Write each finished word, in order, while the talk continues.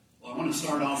want to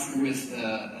start off with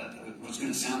what's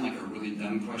going to sound like a really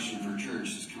dumb question for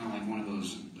church. It's kind of like one of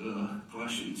those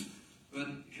questions. But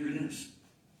here it is.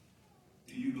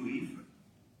 Do you believe?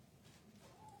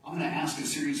 I'm going to ask a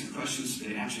series of questions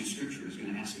today. Actually, Scripture is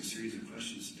going to ask a series of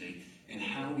questions today. And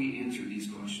how we answer these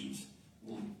questions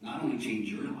will not only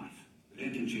change your life, but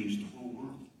it can change the whole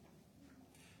world.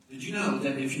 Did you know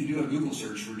that if you do a Google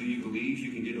search for do you believe,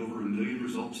 you can get over 1 million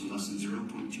results in less than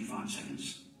 0.25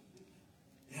 seconds?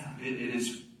 Yeah, it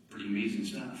is pretty amazing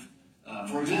stuff.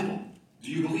 For example,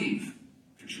 do you believe?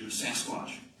 Picture of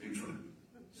Sasquatch, Bigfoot.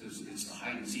 It says it's the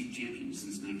hide and seek champion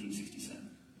since 1967.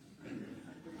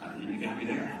 Right? You got me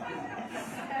there.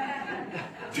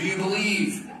 Do you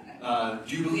believe?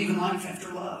 Do you believe in life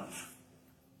after love?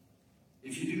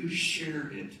 If you do,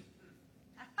 share it.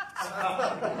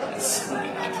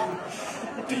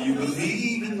 Do you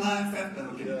believe in life after?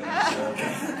 Okay.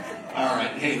 All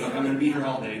right. Hey, look, I'm going to be here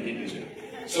all day. Get used to it.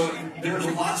 So there's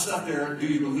a lot of stuff there. Do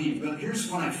you believe? But here's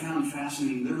what I found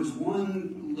fascinating. There was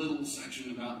one little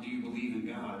section about do you believe in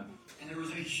God, and there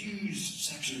was a huge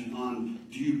section on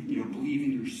do you believe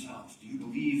in yourself? Do you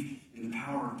believe in the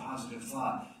power of positive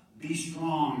thought? Be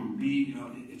strong.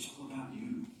 It's all about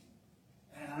you.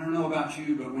 And I don't know about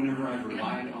you, but whenever I've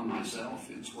relied on myself,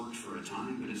 it's worked for a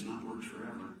time, but it's not worked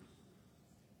forever.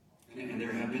 And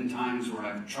there have been times where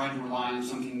I've tried to rely on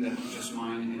something that was just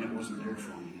mine, and it wasn't there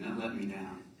for me, and it let me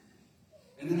down.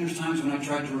 And then there's times when I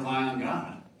tried to rely on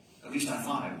God. At least I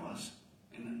thought I was,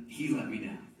 and He let me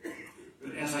down.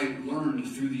 But as I learned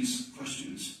through these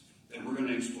questions that we're going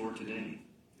to explore today,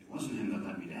 it wasn't Him that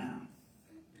let me down,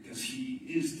 because He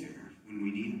is there when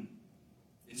we need Him.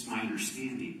 It's my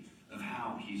understanding of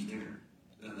how He's there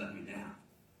that let me down.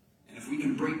 And if we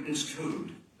can break this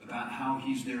code about how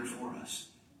He's there for us,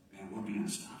 man, we'll be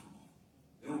unstoppable.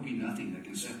 There will be nothing that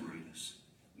can separate us.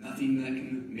 Nothing that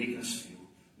can make us fail.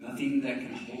 Nothing that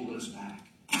can hold us back.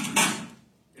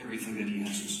 Everything that He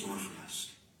has in store for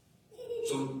us.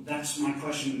 So that's my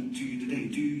question to you today.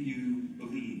 Do you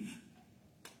believe?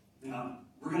 Now,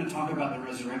 we're going to talk about the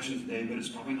resurrection today, but it's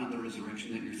probably not the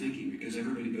resurrection that you're thinking, because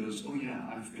everybody goes, oh yeah,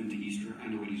 I've been to Easter. I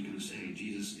know what He's going to say.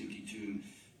 Jesus, empty tomb.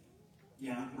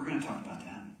 Yeah, we're going to talk about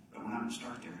that, but we're not going to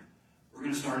start there. We're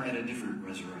going to start at a different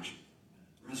resurrection.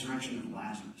 The resurrection of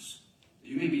Lazarus.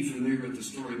 You may be familiar with the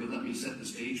story, but let me set the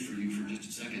stage for you for just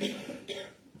a second.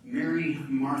 Mary,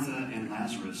 Martha, and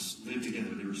Lazarus lived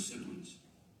together. They were siblings.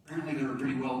 Apparently they were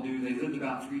pretty well-to-do. They lived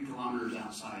about 3 kilometers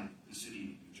outside the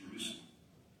city of Jerusalem.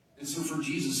 And so for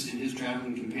Jesus and His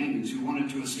traveling companions who wanted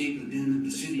to escape the din of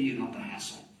the city and all the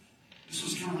hassle, this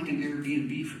was kind of like an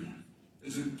Airbnb for them. It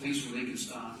was a place where they could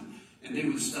stop, and they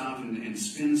would stop and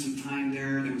spend some time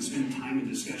there. They would spend time in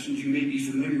discussions. You may be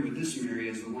familiar with this Mary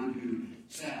as the one who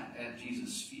sat at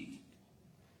Jesus' feet,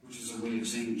 which is a way of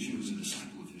saying she was a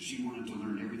disciple of His. She wanted to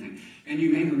learn everything. And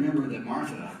you may remember that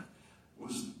Martha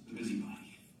was the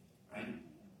busybody, right?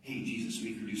 Hey, Jesus,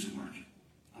 make her do some work.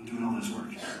 I'm doing all this work.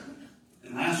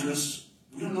 And Lazarus,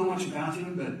 we don't know much about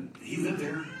him, but he lived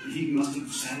there. He must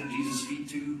have sat at Jesus' feet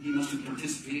too. He must have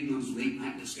participated in those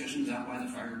late-night discussions out by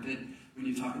the fire pit when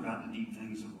you talk about the deep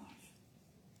things of life.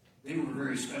 They were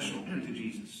very special to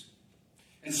Jesus.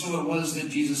 And so it was that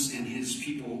Jesus and His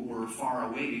people were far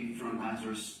away from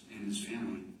Lazarus and his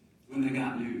family when they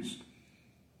got news.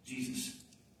 Jesus,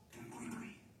 come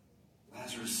quickly.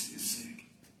 Lazarus is sick.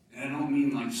 And I don't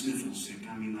mean like sniffle sick.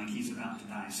 I mean like he's about to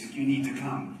die sick. You need to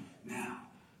come now.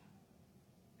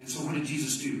 And so what did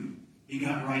Jesus do? He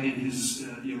got right in his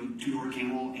 2-door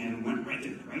camel and went right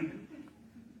there, right?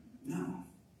 No.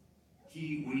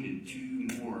 He waited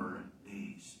 2 more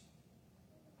days.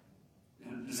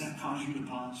 Now, does that cause you to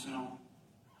pause at all?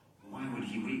 Why would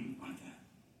He wait like that?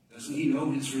 Doesn't He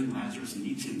know his friend Lazarus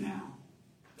needs Him now?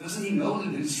 Doesn't He know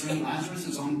that his friend Lazarus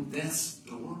is on death's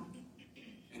door?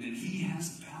 And that He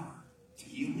has the power to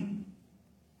heal him?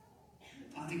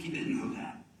 I think He didn't know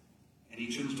that. And He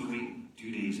chose to wait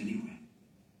 2 days anyway.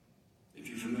 If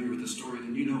you're familiar with the story,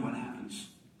 then you know what happens.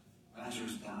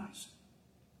 Lazarus dies.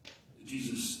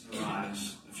 Jesus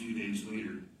arrives a few days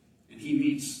later, and He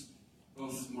meets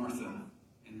both Martha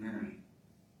and Mary.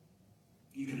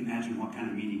 You can imagine what kind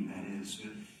of meeting that is,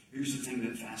 but here's the thing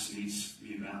that fascinates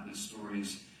me about this story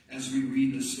is as we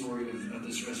read the story of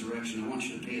this resurrection, I want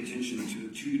you to pay attention to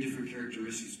 2 different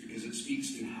characteristics because it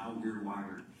speaks to how we're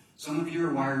wired. Some of you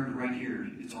are wired right here.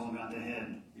 It's all about the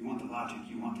head. You want the logic.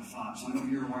 You want the thought. Some of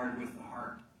you are wired with the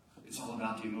heart. It's all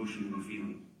about the emotion and the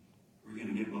feeling. We're going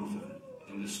to get both of it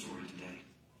in this story today.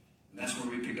 And that's where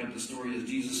we pick up the story as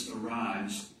Jesus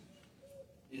arrives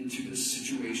into this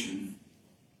situation,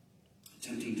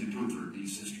 attempting to comfort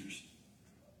these sisters.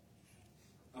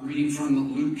 I'm reading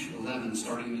from Luke 11,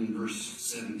 starting in verse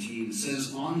 17. It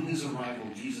says, on his arrival,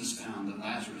 Jesus found that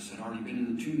Lazarus had already been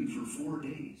in the tomb for 4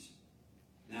 days.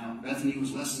 Now, Bethany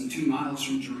was less than 2 miles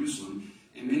from Jerusalem,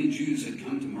 and many Jews had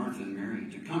come to Martha and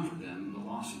Mary to comfort them in the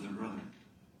loss of their brother.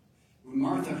 When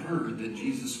Martha heard that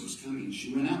Jesus was coming,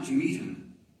 she went out to meet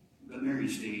him, but Mary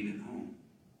stayed at home.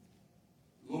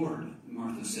 Lord,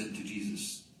 Martha said to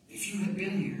Jesus, if you had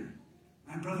been here,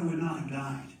 my brother would not have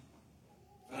died.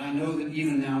 But I know that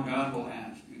even now God will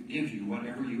give you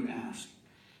whatever you ask.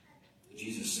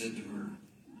 Jesus said to her,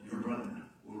 your brother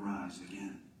will rise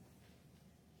again.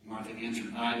 Martha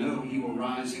answered, I know he will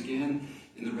rise again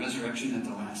in the resurrection at the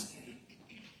last day.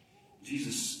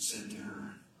 Jesus said to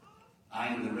her, I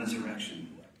am the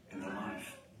resurrection and the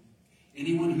life.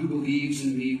 Anyone who believes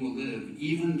in me will live,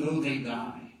 even though they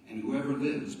die, and whoever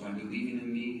lives by believing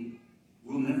in me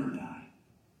will never die.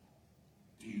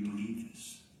 Do you believe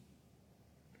this?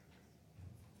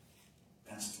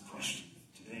 That's the question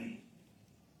today.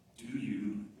 Do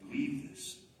you believe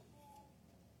this?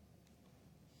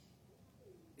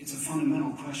 It's a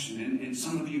fundamental question, and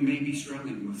some of you may be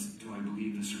struggling with, do I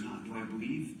believe this or not? Do I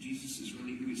believe Jesus is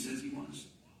really who he says he was?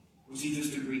 Was he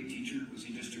just a great teacher? Was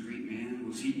he just a great man?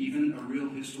 Was he even a real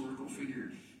historical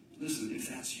figure? Listen, if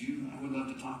that's you, I would love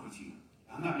to talk with you.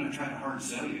 I'm not going to try to hard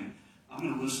sell you. I'm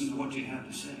going to listen to what you have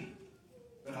to say.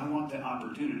 But I want the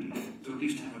opportunity to at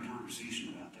least have a conversation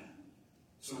about that.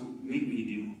 So make me a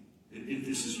deal. If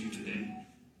this is you today,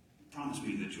 promise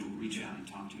me that you'll reach out and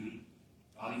talk to me.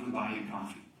 I'll even buy you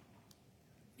coffee.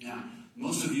 Now,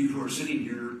 most of you who are sitting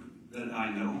here that I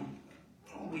know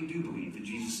probably do believe that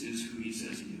Jesus is who he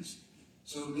says he is.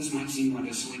 So this might seem like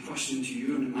a silly question to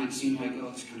you, and it might seem like, oh,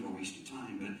 it's kind of a waste of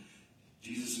time. But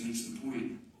Jesus makes the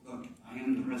point, look, I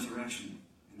am the resurrection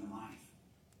and the life.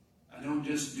 I don't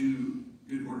just do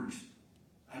good works.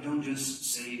 I don't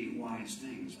just say wise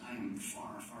things. I am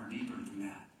far, far deeper than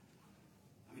that.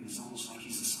 I mean, it's almost like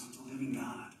he's the Son of the living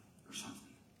God or something.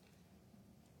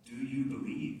 Do you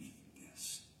believe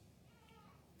this?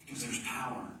 Because there's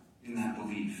power in that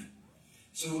belief.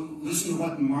 So listen to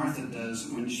what Martha does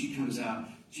when she comes out.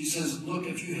 She says, look,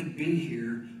 if you had been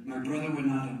here, my brother would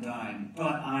not have died.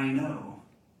 But I know,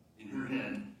 in her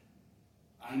head,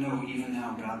 I know even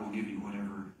now God will give you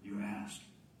whatever you ask.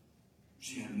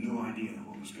 She had no idea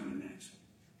what was coming next.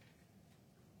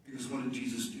 Because what did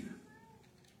Jesus do?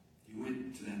 He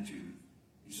went to that tomb.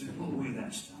 He said, pull away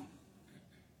that stone.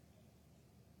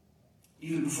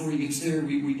 Even before he gets there,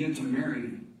 we get to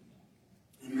Mary.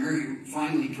 And Mary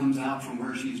finally comes out from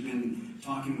where she's been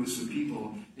talking with some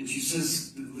people. And she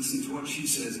says, listen to what she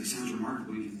says. It sounds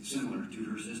remarkably similar to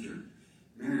her sister.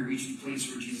 Mary reached the place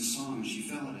where Jesus saw him, and she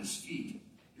fell at his feet.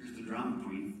 Here's the drama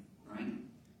queen, right?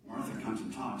 Martha comes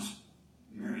and talks.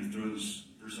 Mary throws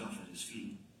herself at his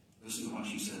feet. Listen to what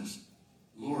she says.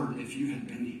 Lord, if you had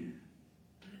been here,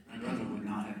 my brother would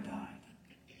not have died.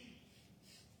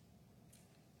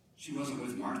 She wasn't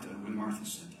with Martha when Martha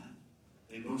said that.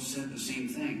 They both said the same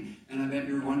thing. And I bet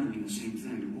you're wondering the same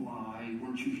thing. Why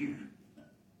weren't you here?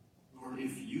 Lord,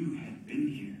 if you had been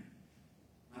here,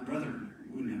 my brother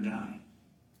wouldn't have died.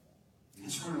 And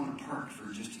that's where I want to park for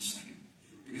just a second.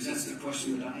 Because that's the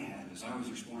question that I had as I was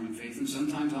exploring faith. And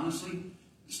sometimes, honestly,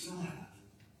 I still have.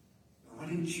 But why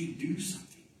didn't you do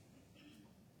something?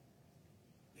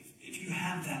 If you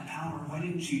have that power, why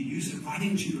didn't you use it? Why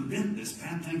didn't you prevent this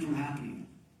bad thing from happening?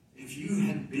 If you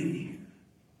had been here,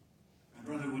 my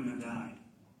brother wouldn't have died.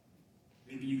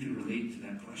 Maybe you can relate to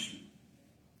that question.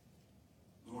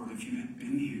 Lord, if you had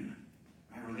been here,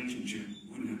 my relationship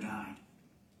wouldn't have died.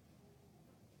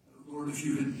 Lord, if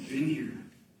you had been here,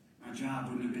 my job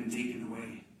wouldn't have been taken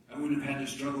away. I wouldn't have had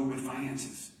to struggle with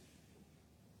finances.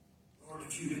 Lord,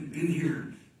 if you had been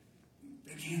here,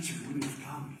 the cancer wouldn't have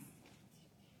come.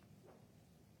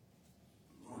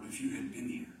 Lord, if you had been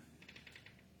here,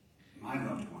 my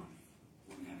loved one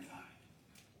wouldn't have died.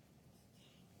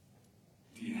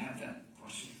 Do you have that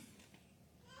question?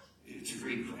 It's a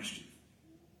great question.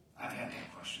 I've had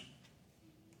that question.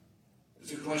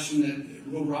 It's a question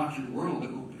that will rock your world.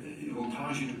 It will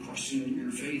cause you to question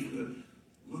your faith. But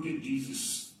look at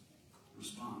Jesus'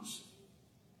 response.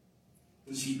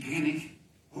 Does he panic?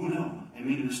 Oh no, I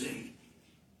made a mistake.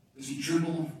 Does he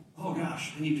tremble? Oh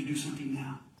gosh, I need to do something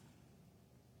now.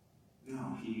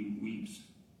 No, he weeps.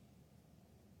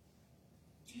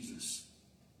 Jesus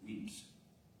weeps.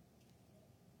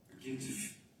 Kids,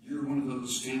 if you're one of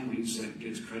those families that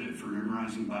gets credit for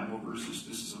memorizing Bible verses,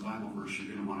 this is a Bible verse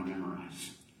you're going to want to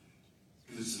memorize.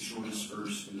 Because it's the shortest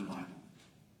verse in the Bible.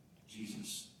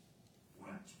 Jesus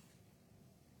wept.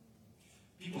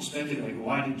 People speculate,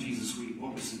 why did Jesus weep?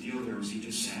 What was the deal there? Was he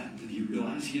just sad? Did he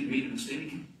realize he had made a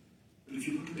mistake? But if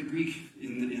you look at the Greek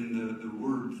in the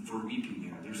word for weeping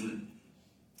there, there's a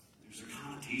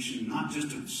connotation not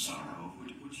just of sorrow,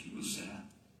 which he was sad.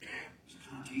 There's a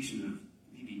connotation of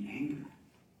maybe anger.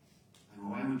 Like,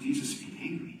 why would Jesus be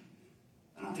angry?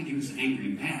 I don't think he was angry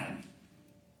mad.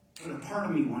 But a part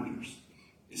of me wonders,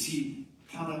 is he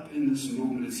caught up in this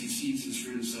moment as he sees his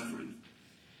friend suffering?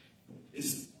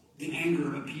 Is the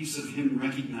anger a piece of him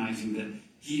recognizing that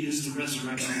he is the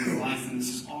resurrection and the life, and this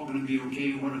is all going to be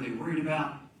okay? What are they worried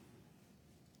about?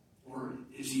 Or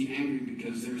is he angry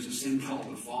because there's a sin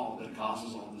called the fall that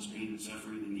causes all this pain and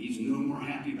suffering, and he's no more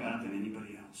happy about it than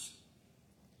anybody else?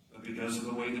 But because of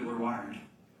the way that we're wired,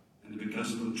 and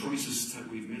because of the choices that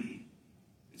we've made,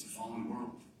 it's a fallen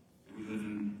world, and we live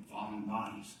in fallen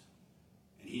bodies.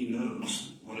 And he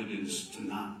knows what it is to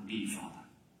not be fallen.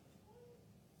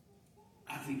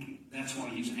 I think that's why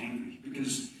he's angry,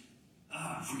 because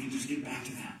if we could just get back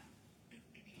to that,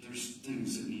 there's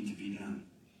things that need to be done.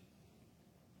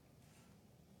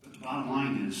 But the bottom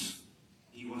line is,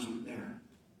 he wasn't there.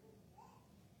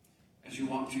 As you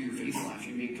walk through your faith life,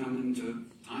 you may come into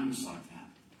times like that,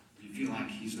 where you feel like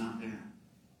he's not there.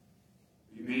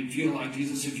 You may feel like,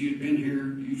 Jesus, if you'd been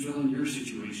here, you fill in your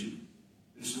situation,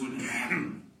 this wouldn't have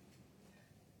happened.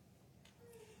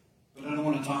 But I don't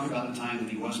want to talk about the time that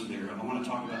he wasn't there. I want to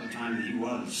talk about the time that he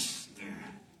was there.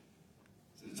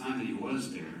 So the time that he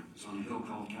was there was on a hill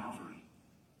called Calvary.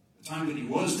 The time that he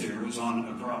was there was on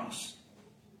a cross.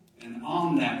 And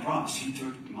on that cross, he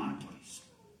took my place.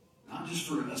 Not just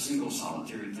for a single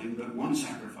solitary thing, but one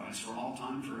sacrifice for all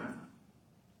time, forever.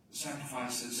 The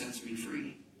sacrifice that sets me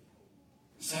free.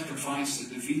 The sacrifice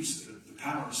that defeats the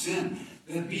power of sin,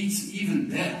 that beats even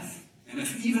death. And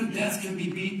if even death can be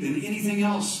beat, then anything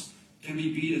else can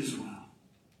be beat as well.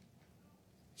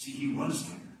 See, he was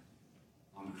there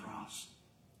on the cross.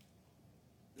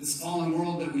 This fallen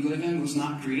world that we live in was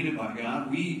not created by God.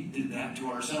 We did that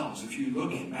to ourselves. If you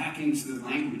look back into the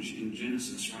language in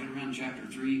Genesis, right around chapter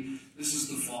 3, this is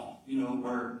the fall,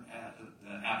 where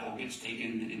the apple gets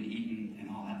taken and eaten and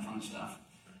all that fun stuff.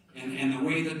 And the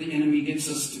way that the enemy gets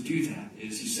us to do that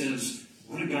is he says,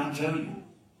 what did God tell you?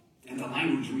 And the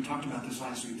language, we talked about this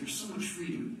last week, there's so much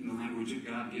freedom in the language that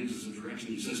God gives as a direction.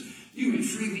 He says, you may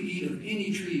freely eat of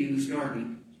any tree in this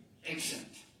garden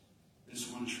except this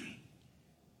one tree.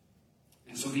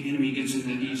 And so the enemy gets into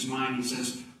Eve's mind. He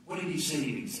says, what did he say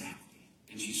exactly?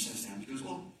 And she says that. He goes,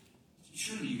 well,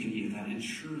 surely you can eat of that, and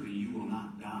surely you will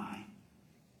not die.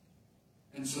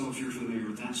 And so if you're familiar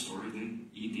with that story, they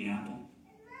eat the apple.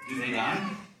 Do they die?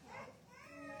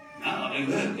 No, they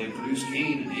live. They produce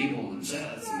Cain and Abel and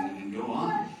Seth and go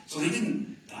on. So they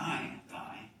didn't die.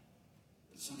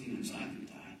 But something inside them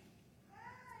died.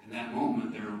 In that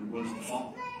moment, there was the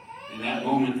fall. In that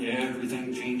moment,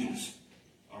 everything changes.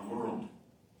 Our world,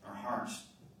 our hearts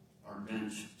are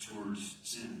bent towards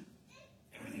sin.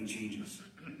 Everything changes.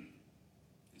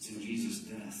 It's in Jesus'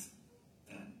 death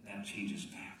that changes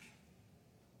back.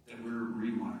 That we're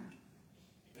rewired.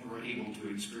 That we're able to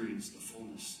experience the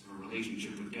fullness of a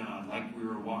relationship with God, like we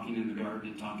were walking in the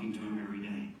garden and talking to him every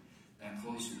day. That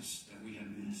closeness that we had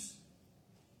missed.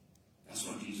 That's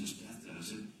what Jesus' death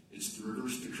does. It's to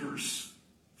reverse the curse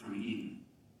from Eden.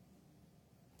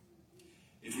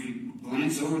 If we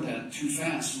glance over that too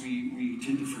fast, we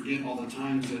tend to forget all the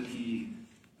times that he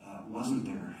wasn't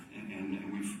there.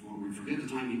 And we forget the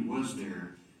time he was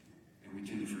there, and we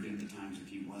tend to forget the times that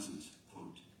he wasn't,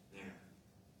 quote, there.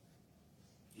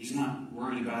 He's not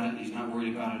worried about it. He's not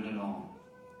worried about it at all.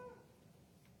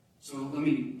 So let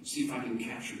me see if I can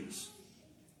capture this.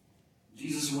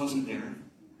 Jesus wasn't there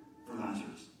for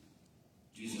Lazarus.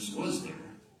 Jesus was there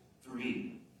for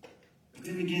me. But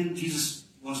then again, Jesus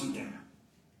wasn't there.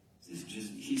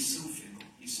 He's so fickle.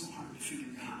 He's so hard to figure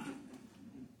out.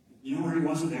 You know where he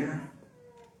wasn't there?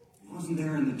 He wasn't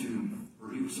there in the tomb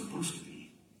where he was supposed to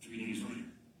be 3 days later.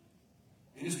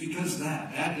 And it's because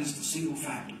that is the single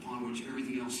fact upon which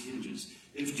everything else hinges.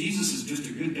 If Jesus is just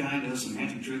a good guy, does some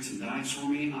magic tricks and dies for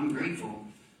me, I'm grateful.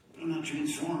 But I'm not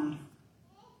transformed.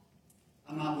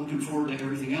 I'm not looking forward to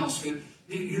everything else. But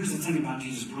here's the thing about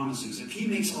Jesus' promises. If he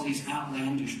makes all these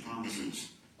outlandish promises,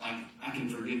 like I can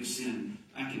forgive sin,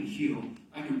 I can heal,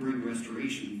 I can bring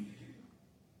restoration,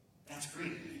 that's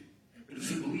great. But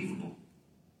is it believable?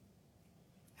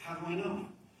 How do I know?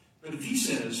 But if he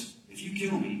says, if you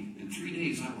kill me, in 3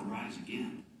 days I will rise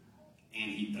again,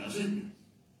 and he does it,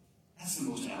 that's the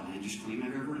most outlandish claim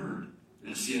I've ever heard.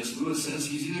 And as C.S. Lewis says,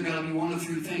 he's either got to be one of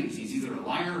three things. He's either a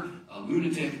liar, a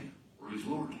lunatic, or he's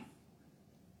Lord.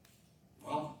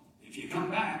 Well, if you come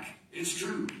back, it's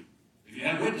true. If you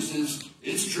have witnesses,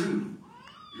 it's true.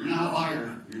 You're not a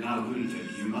liar. You're not a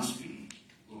lunatic. You must be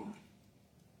Lord.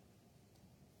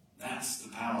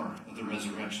 the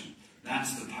resurrection.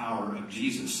 That's the power of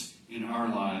Jesus in our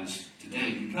lives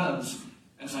today, because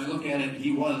as I look at it,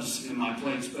 he was in my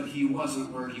place, but he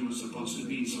wasn't where he was supposed to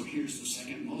be. So here's the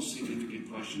second most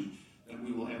significant question that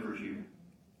we will ever hear.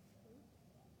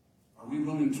 Are we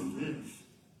willing to live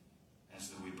as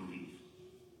though we believe?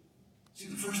 See,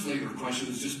 the first layer of question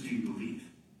is just, do you believe?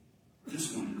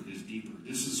 This one is deeper.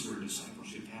 This is where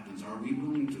discipleship happens. Are we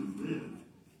willing to live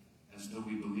as though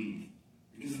we believe?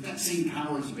 Because if that same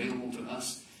power is available to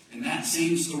us, and that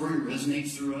same story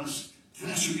resonates through us, then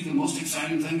that should be the most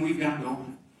exciting thing we've got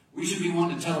going. We should be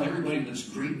wanting to tell everybody this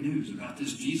great news about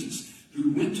this Jesus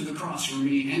who went to the cross for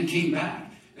me and came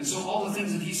back. And so all the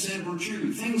things that he said were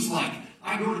true. Things like,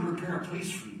 I go to prepare a place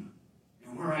for you.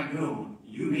 And where I go,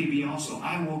 you may be also.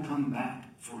 I will come back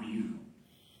for you.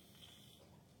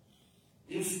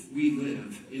 If we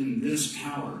live in this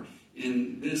power,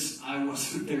 in this I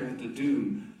wasn't there at the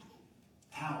doom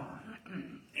power,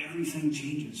 everything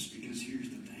changes, because here's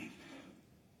the thing.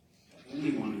 The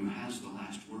only one who has the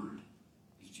last word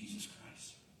is Jesus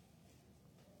Christ.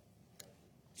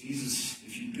 Jesus,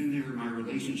 if you'd been there, my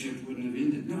relationship wouldn't have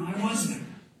ended. No, I was there.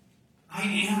 I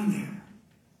am there.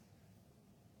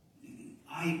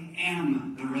 I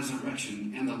am the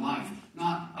resurrection and the life.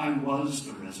 Not I was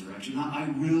the resurrection. Not I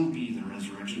will be the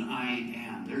resurrection. I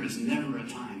am. There is never a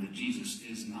time that Jesus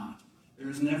is not. There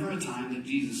is never a time that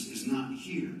Jesus is not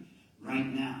here right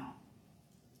now.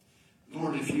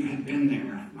 Lord, if you had been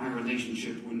there, my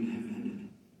relationship wouldn't have ended.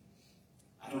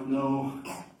 I don't know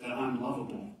that I'm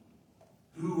lovable.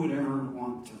 Who would ever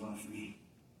want to love me?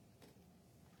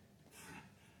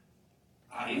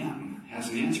 I am has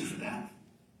an answer for that.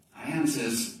 I am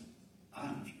says, I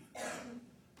love you.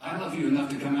 I love you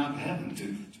enough to come out of heaven,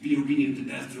 to be obedient to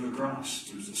death through a cross,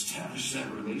 to establish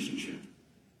that relationship.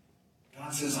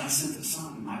 God says, I sent the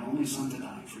Son, my only Son, to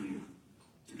die for you,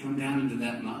 to come down into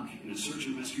that muck in a search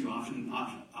and rescue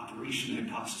operation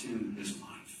that cost him his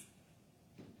life.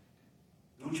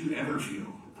 Don't you ever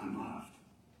feel unloved.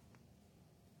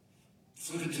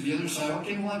 Flip it to the other side.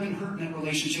 Okay, well, I've been hurt in that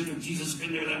relationship. If Jesus had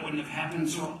been there, that wouldn't have happened,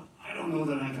 so I don't know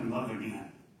that I can love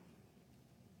again.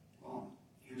 Well,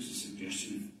 here's a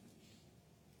suggestion.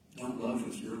 Don't love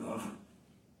with your love.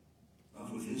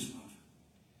 Love with his love.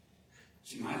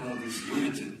 See, my love is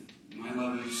limited. My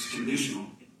love is conditional.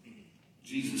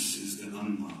 Jesus is the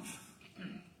unlove.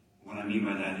 What I mean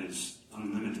by that is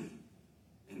unlimited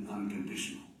and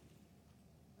unconditional.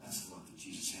 That's the love that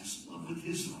Jesus has. Love with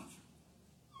his love.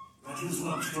 Let his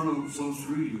love flow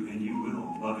through you, and you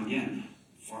will love again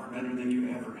far better than you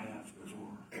ever have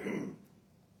before.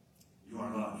 You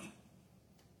are loved.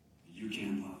 You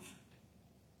can love.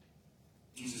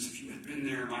 Jesus, if you had been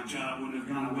there, my job wouldn't have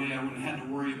gone away. I wouldn't have had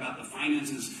to worry about the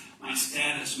finances, my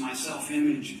status, my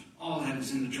self-image. All that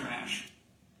is in the trash.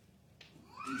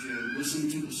 Did you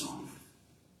listen to the song?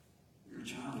 You're a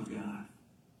child of God.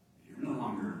 You're no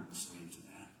longer a slave to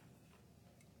that.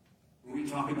 When we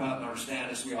talk about our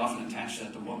status, we often attach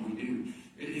that to what we do.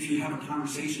 If you have a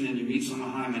conversation and you meet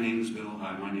someone, hi, my name is Bill,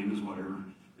 hi, my name is whatever.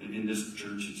 In this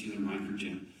church, it's either Mike or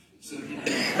Jim. So,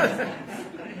 yeah.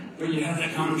 But you have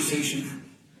that conversation.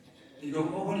 You go,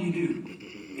 well, what do you do?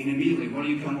 And immediately, what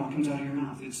comes out of your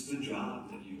mouth? It's the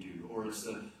job that you do. Or it's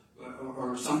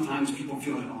or sometimes people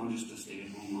feel like, oh, I'm just a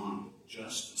stay-at-home mom.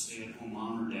 Just a stay-at-home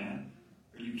mom or dad?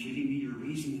 Are you kidding me? You're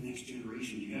raising the next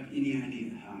generation. Do you have any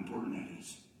idea how important that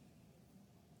is?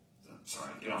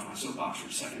 Sorry, get off my soapbox for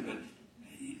a second, but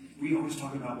we always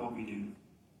talk about what we do.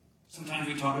 Sometimes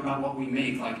we talk about what we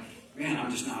make, like, man, I'm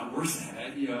just not worth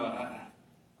that.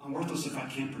 I'm worthless if I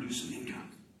can't produce an income.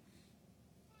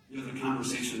 The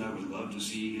conversation that I would love to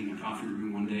see in a coffee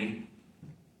room one day.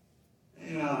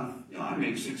 Hey, I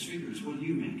make 6 figures. What do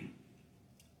you make?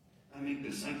 I make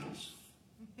disciples.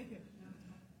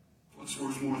 What's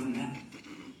worth more than that?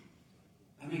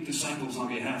 I make disciples on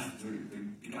behalf of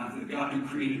the God who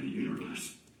created the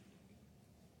universe.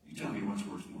 You tell me what's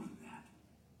worth more than that.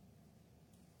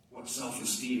 What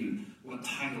self-esteem, what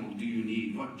title do you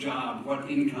need? What job,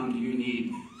 what income do you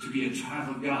need to be a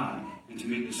child of God and to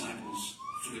make disciples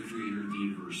for the creator of the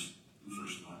universe who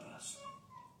first loved us?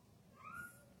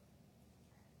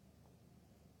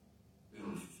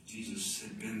 Bill, if Jesus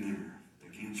had been there,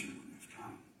 the cancer wouldn't have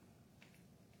come.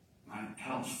 My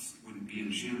health wouldn't be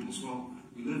in shambles. Well,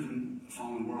 we live in a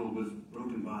fallen world with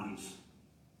broken bodies,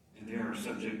 and they are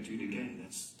subject to decay.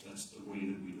 That's the way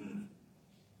that we live.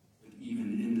 But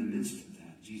even in the midst of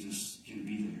that, Jesus can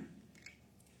be there.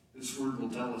 This word will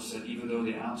tell us that even though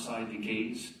the outside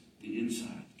decays, the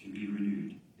inside can be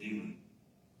renewed daily.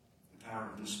 The power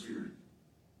of the Spirit.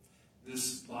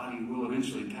 This body will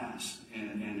eventually pass,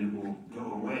 and it will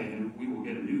go away, and we will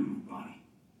get a new body.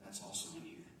 That's also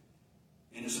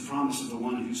It's the promise of the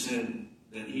one who said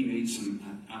that he made some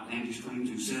outlandish claims,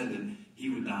 who said that he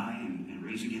would die and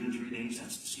raise again in 3 days.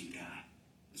 That's the same guy.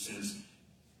 It says,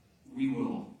 we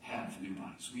will have new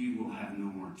bodies. We will have no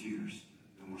more tears,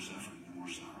 no more suffering, no more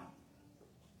sorrow.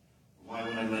 Why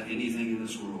would I let anything in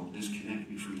this world disconnect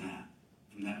me from that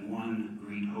one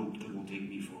great hope that will take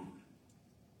me forward?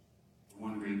 The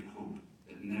one great hope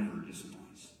that never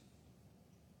disappoints.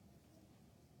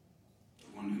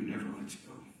 The one who never lets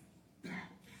go.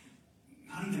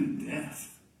 Not even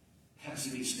death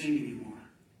has any sting anymore.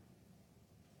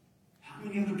 How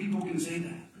many other people can say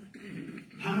that?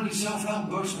 How many self-help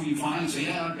books will you find and say,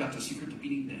 yeah, I've got the secret to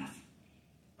beating death?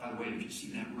 By the way, if you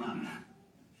see that, run.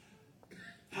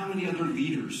 How many other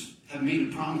leaders have made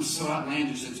a promise so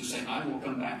outlandish as to say, I will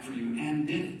come back for you, and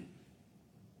did it?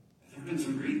 There have been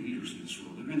some great leaders in this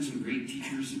world. There have been some great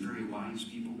teachers and very wise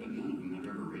people, but none of them have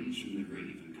ever raised from the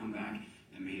grave and come back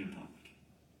and made it public.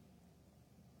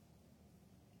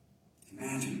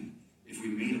 Imagine if we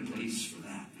made a place for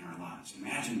that in our lives.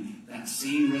 Imagine that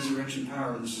same resurrection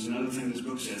power. This is another thing this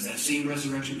book says. That same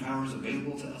resurrection power is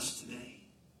available to us today.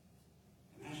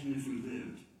 Imagine if we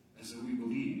lived as though we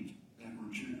believed that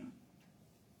were true.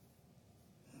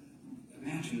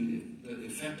 Imagine the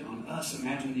effect on us.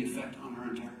 Imagine the effect on our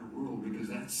entire world, because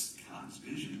that's God's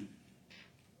vision.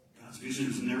 God's vision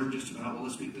is never just about, well,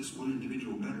 let's make this one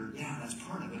individual better. Yeah, that's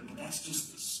part of it, but that's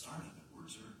just the start of it.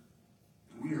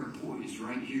 We are poised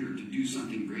right here to do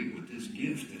something great with this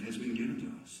gift that has been given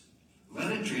to us.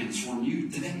 Let it transform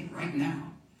you today, right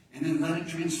now. And then let it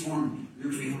transform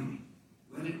your family.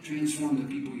 Let it transform the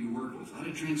people you work with. Let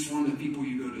it transform the people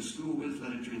you go to school with.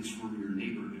 Let it transform your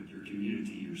neighborhood, your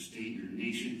community, your state, your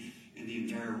nation, and the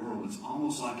entire world. It's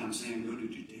almost like I'm saying, go to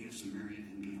Judea, Samaria,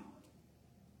 and beyond.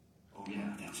 Oh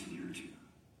yeah, that's in here too.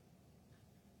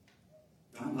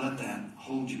 Don't let that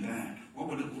hold you back. What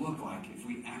would it look like if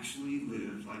we actually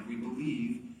lived like we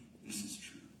believe this is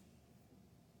true?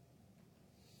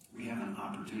 We have an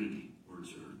opportunity, Word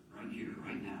Serve, right here,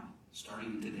 right now,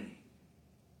 starting today.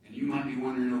 And you might be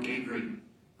wondering, okay, great,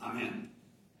 I'm in.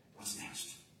 What's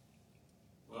next?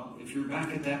 Well, if you're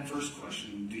back at that first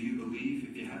question, do you believe?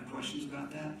 If you have questions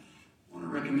about that, I want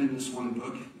to recommend this one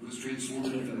book. It was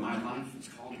transformative in my life. It's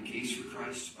called A Case for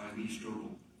Christ by Lee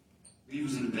Strobel. He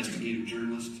was an investigative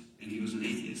journalist, and he was an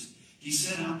atheist. He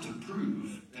set out to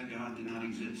prove that God did not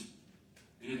exist.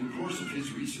 And in the course of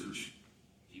his research,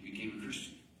 he became a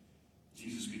Christian.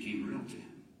 Jesus became real to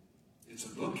him. It's a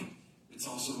book. It's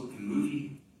also a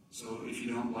movie. So if you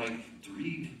don't like to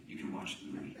read, you can watch the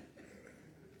movie.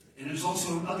 And there's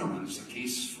also other ones. A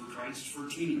Case for Christ for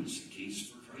teens. A Case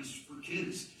for Christ for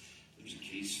kids. There's a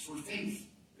case for faith.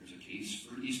 There's a case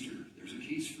for Easter. There's a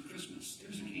case for Christmas.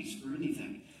 There's a case for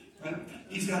anything. Right?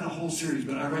 He's got a whole series,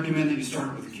 but I recommend that you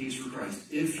start with A Case for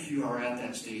Christ if you are at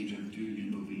that stage of do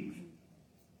you believe.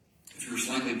 If you're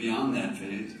slightly beyond that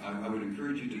phase, I would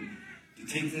encourage you to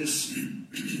take this,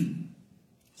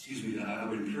 I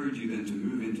would encourage you then to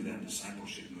move into that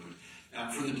discipleship mode. Now,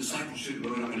 for the discipleship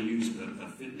mode, I'm going to use a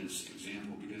fitness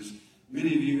example, because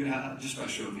many of you, just by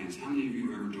show of hands, how many of you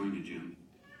have ever joined a gym?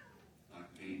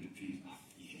 Paid the fee? Oh,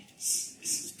 yes,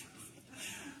 this is perfect.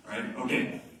 Right?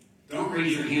 Okay. Don't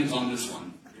raise your hands on this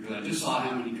one, because I just saw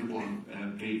how many people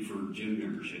have paid for gym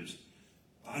memberships.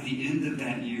 By the end of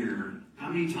that year, how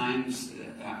many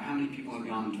people have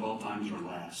gone 12 times or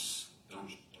less? Don't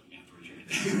you have to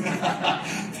raise your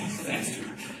hand. Thanks,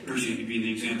 Drew. Appreciate you being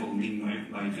the example,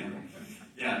 being my example.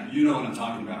 Yeah, you know what I'm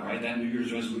talking about, right? That New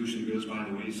Year's resolution goes by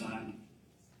the wayside.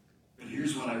 But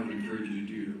here's what I would encourage you to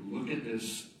do. Look at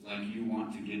this like you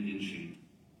want to get in shape.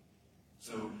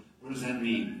 So, what does that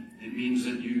mean? It means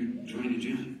that you join a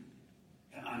gym.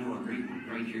 I know a great one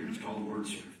right here. It's called Word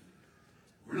Serve.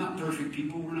 We're not perfect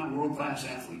people. We're not world-class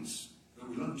athletes. But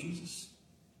we love Jesus.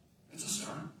 That's a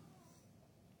start.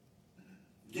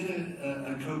 Get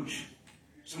a coach.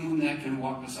 Someone that can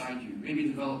walk beside you. Maybe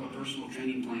develop a personal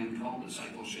training plan called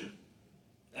discipleship.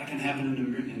 That can happen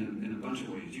in a bunch of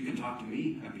ways. You can talk to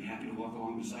me. I'd be happy to walk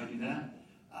along beside you that.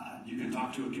 You can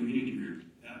talk to a community group.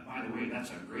 By the way, that's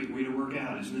a great way to work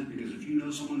out, isn't it? Because if you know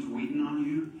someone's waiting on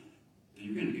you, then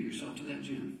you're going to get yourself to that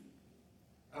gym.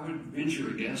 I would venture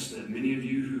a guess that many of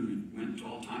you who went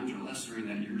 12 times or less during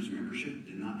that year's membership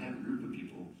did not have a group of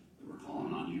people that were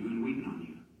calling on you and waiting on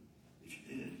you. If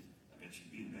you did, I bet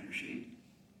you'd be in better shape.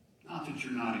 Not that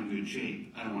you're not in good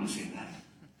shape. I don't want to say that.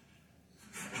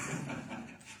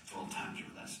 12 times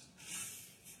or less.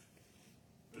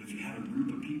 But if you have a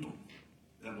group of people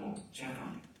that will check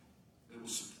on you, that will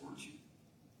support you,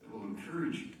 that will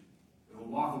encourage you, that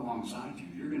will walk alongside you,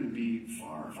 you're going to be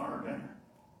far, far better.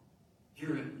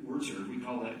 Here at Word Serve, we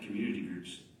call that community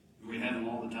groups. We have them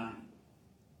all all the time.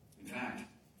 In fact,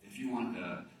 if you want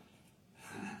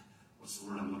what's the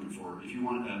word I'm looking for? If you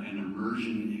want an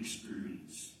immersion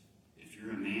experience, if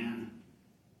you're a man,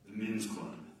 the men's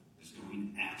club is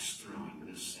doing axe throwing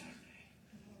this Saturday.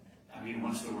 I mean,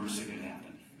 what's the worst that could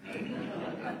happen,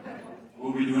 right?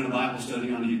 We'll be doing a Bible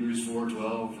study on Hebrews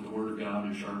 4:12, for the Word of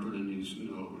God is sharper than these.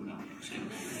 No, I'm just kidding.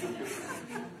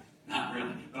 Not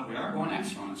really. But we are going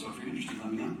axe throwing, so if you're interested,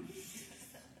 let me know.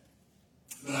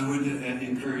 But I would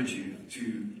encourage you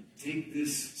to take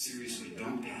this seriously.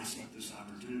 Don't pass up this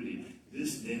opportunity.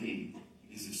 This day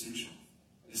is essential.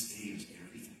 This day is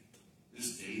everything.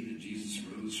 This day that Jesus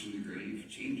rose from the grave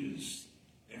changes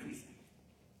everything.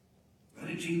 Let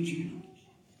it change you.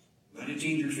 Let it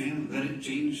change your family. Let it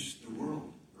change the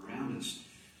world around us.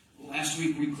 Well, last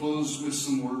week we closed with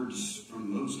some words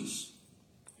from Moses.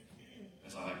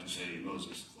 As I like to say,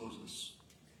 Moses, close us.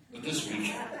 But this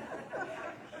week,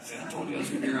 see, I told you I was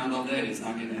going to be around all day. It's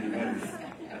not getting any better.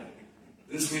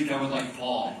 This week I would like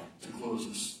Paul to close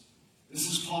us. This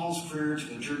is Paul's prayer to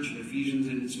the church of Ephesians,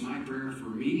 and it's my prayer for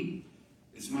me.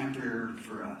 It's my prayer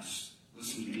for us.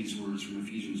 Listen to these words from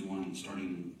Ephesians 1, starting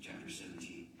in chapter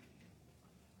 17.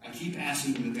 I keep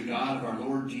asking that the God of our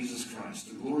Lord Jesus Christ,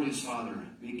 the glorious Father,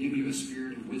 may give you a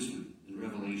spirit of wisdom and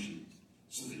revelation,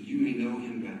 so that you may know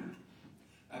him better.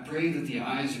 I pray that the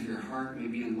eyes of your heart may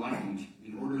be enlightened,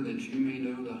 in order that you may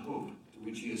know the hope to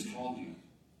which he has called you,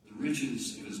 the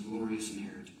riches of his glorious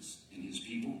inheritance in his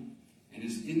people, and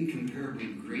his incomparably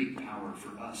great power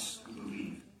for us who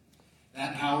believe.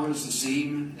 That power is the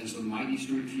same as the mighty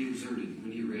strength he exerted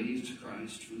when he raised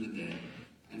Christ from the dead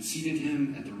and seated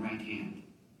him at the right hand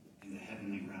in the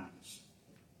heavenly realms.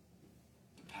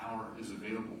 The power is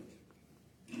available.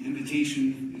 The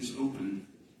invitation is open.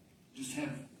 Just have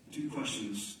 2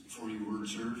 questions before your word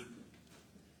serve.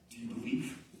 Do you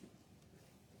believe?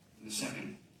 And the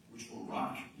second, which will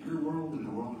rock your world and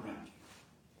the world around you.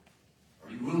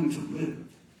 Are you willing to live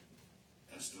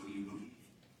as though you believe?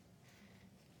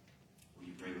 Will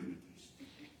you pray with me,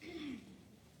 please?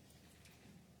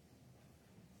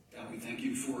 God, we thank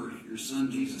you for your Son,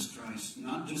 Jesus Christ.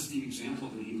 Not just the example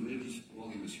that he lived while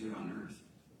he was here on earth,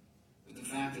 but the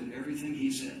fact that everything he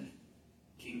said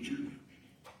came true.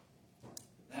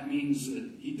 That means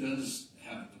that he does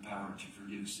have the power to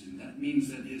forgive sin. That means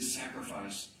that his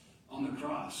sacrifice on the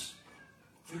cross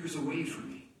clears a way for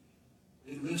me.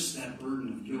 It lifts that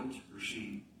burden of guilt or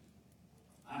shame.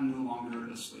 I'm no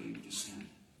longer a slave to sin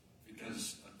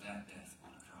because of that death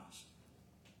on the cross.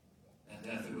 That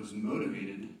death that was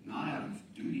motivated not out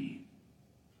of duty,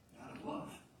 but out of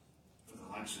love for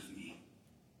the likes of me.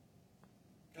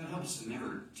 God, help us to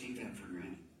never take that for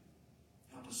granted.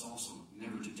 Help us also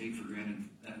never to take for granted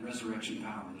that resurrection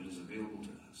power that is available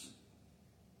to us.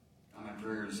 God, my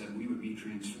prayer is that we would be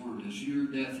transformed as your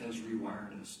death has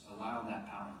rewired us. Allow that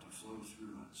power to flow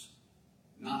through us.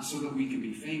 Not so that we can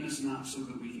be famous, not so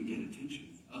that we can get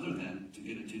attention, other than to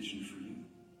get attention for you.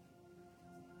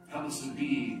 Help us to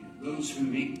be those who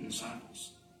make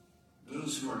disciples,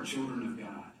 those who are children of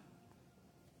God,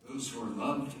 those who are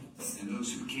loved and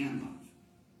those who can love.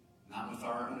 Not with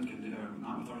our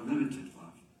limited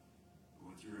love, but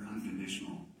with your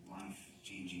unconditional,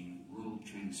 life-changing,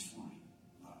 world-transforming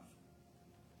love.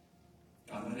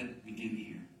 God, let it begin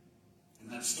here.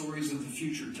 And let stories of the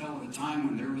future tell of a time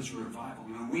when there was a revival,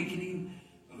 an awakening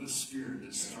of a spirit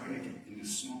that started in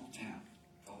this small town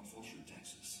called Fulshire,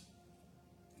 Texas,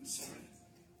 in 7th